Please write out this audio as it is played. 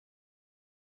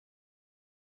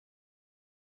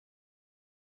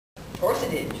course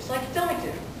it did, just like you told me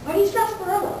to. What is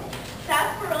sarsaparilla?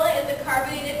 Sarsaparilla is a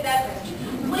carbonated beverage,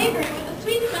 flavored with the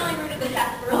sweet-smelling root of the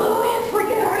sarsaparilla Oh, plant.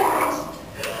 forget that!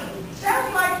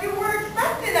 Sounds like you were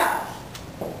expecting us.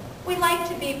 We like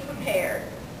to be prepared.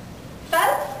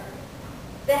 Folks,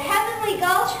 the Heavenly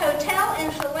Gultch Hotel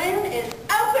and Saloon is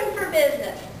open for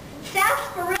business.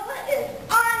 Sarsaparilla is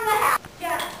on the house.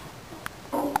 Yeah.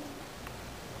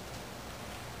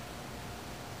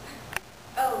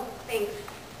 Oh, thanks.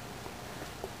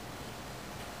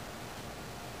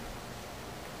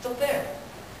 It's up there.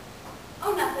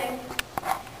 Oh, nothing.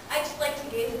 I just like to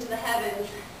gaze into the heavens.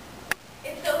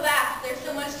 It's so vast, there's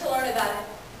so much to learn about it.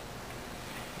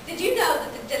 Did you know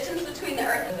that the distance between the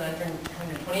Earth It's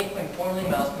 128.4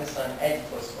 million miles from the sun at its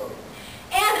closest orbit.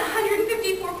 and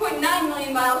 154.9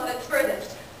 million miles at its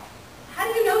furthest? How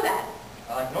do you know that?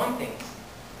 I like knowing things.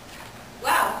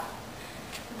 Wow.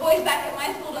 The boys back at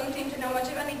my school don't seem to know much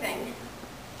of anything.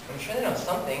 I'm sure they know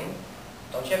something.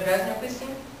 Don't you have guys in your quiz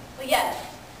team? Well, yes.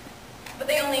 But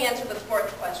they only answer the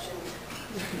sports questions.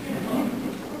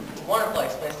 Wonderful, I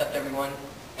explain stuff to everyone.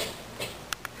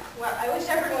 Well, I wish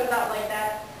everyone was out like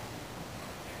that.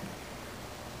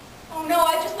 Oh no,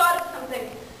 I just thought of something.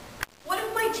 What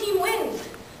if my team wins?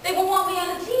 They won't want me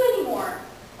on the team anymore.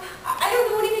 I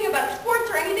don't know anything about sports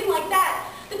or anything like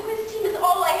that. The quiz team is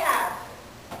all I have.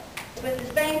 With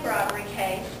this bank robbery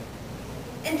case.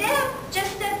 And Deb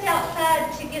just stepped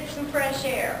outside to get some fresh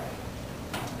air.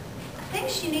 I think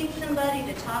she needs somebody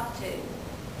to talk to.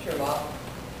 Sure, Bob.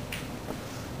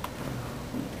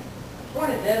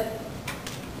 Morning, Deb.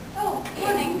 Oh,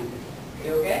 morning.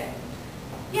 You okay?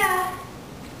 Yeah,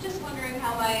 just wondering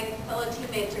how my fellow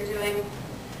teammates are doing.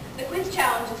 The quiz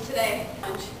challenge is today.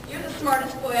 You're the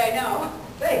smartest boy I know.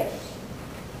 Thanks.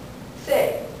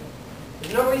 Say,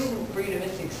 there's no reason for you to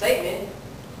miss the excitement.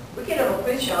 We can have a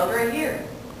quiz challenge right here.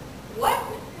 What?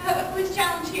 Have a quiz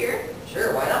challenge here?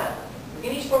 Sure, why not? We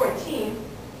can each form a team,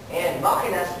 and Bob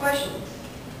can ask questions.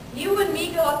 You and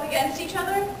me go up against each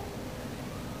other?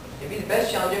 It'd be the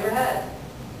best challenge you ever had.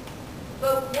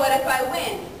 But what if I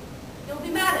win? You'll be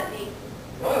mad at me.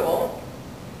 No, I won't.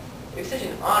 It's such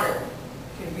an honor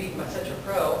to be beaten by such a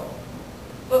pro.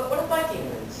 But what if my team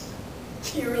wins?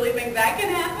 Do you really think that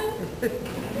can happen?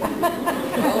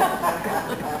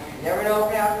 Well, you never know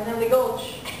what can happen in Heavenly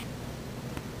Gultch.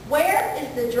 Where is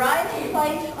the driest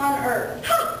place on Earth?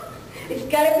 Ha! It's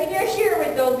gotta be near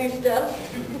Sherwood, don't do stuff.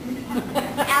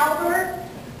 Albert?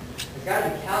 There's got to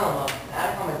be Calama, the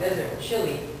Atacama Desert, or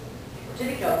Chile, or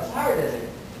Titicaca, the Sahara Desert.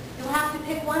 You'll have to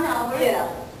pick one, Albert. Yeah,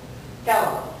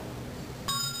 Calama.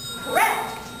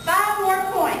 Correct. 5 more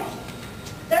points.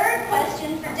 Third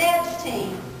question for Deb's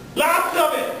team. Lots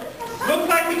of it! Looks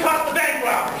like we caught the bank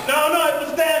robbers. No, it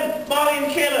was them, Molly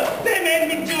and Kayla. They made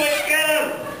me do it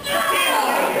again.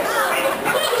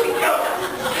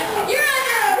 You're on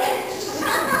your own.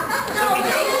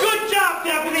 Good job,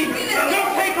 Deputy. Now go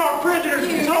take our prisoners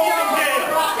and throw them in jail.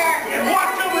 And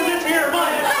watch over this here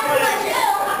money.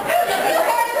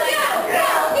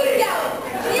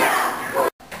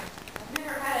 I've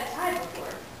never had a tie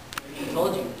before. I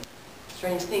told you,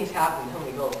 strange things happen in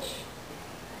Heavenly Gultch.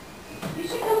 You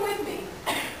should come with me.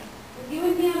 With you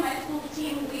and me on my school's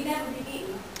team, we'd never be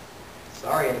beaten.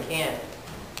 Sorry, I can't.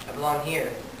 I belong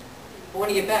here. But when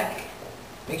you get back,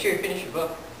 make sure you finish your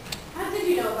book. How did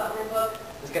you know about my book?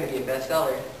 It's going to be a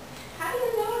bestseller. How do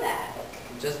you know that?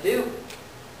 Just do.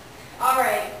 All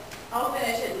right. I'll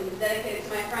finish it and dedicate it to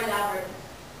my friend Albert.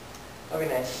 Okay,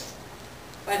 nice.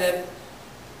 Bye, Deb.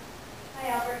 Hi,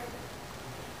 Albert.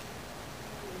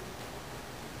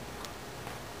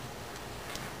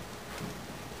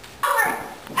 Albert!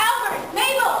 Albert!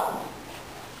 Mabel!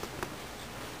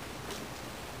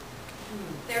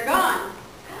 They're gone.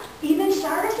 Even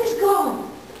Cyrus is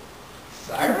gone.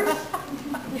 Cyrus?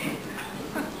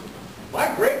 My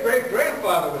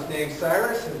great-great-grandfather was named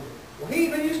Cyrus, and well, he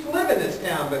even used to live in this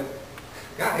town, but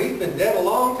God, he's been dead a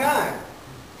long time.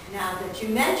 Now that you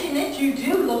mention it, you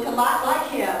do look a lot like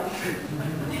him.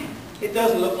 It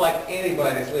doesn't look like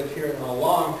anybody's lived here in a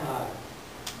long time.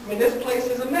 I mean, this place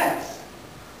is a mess.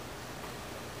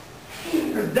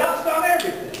 There's dust on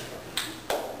everything.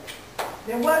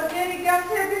 There wasn't any dust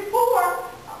here before.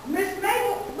 Miss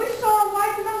Mabel, we saw her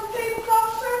wiping those tables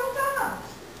off several times.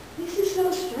 This is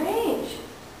so strange.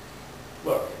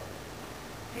 Look,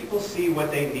 people see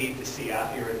what they need to see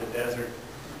out here in the desert.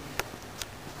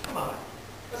 Come on,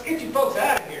 let's get you folks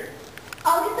out of here.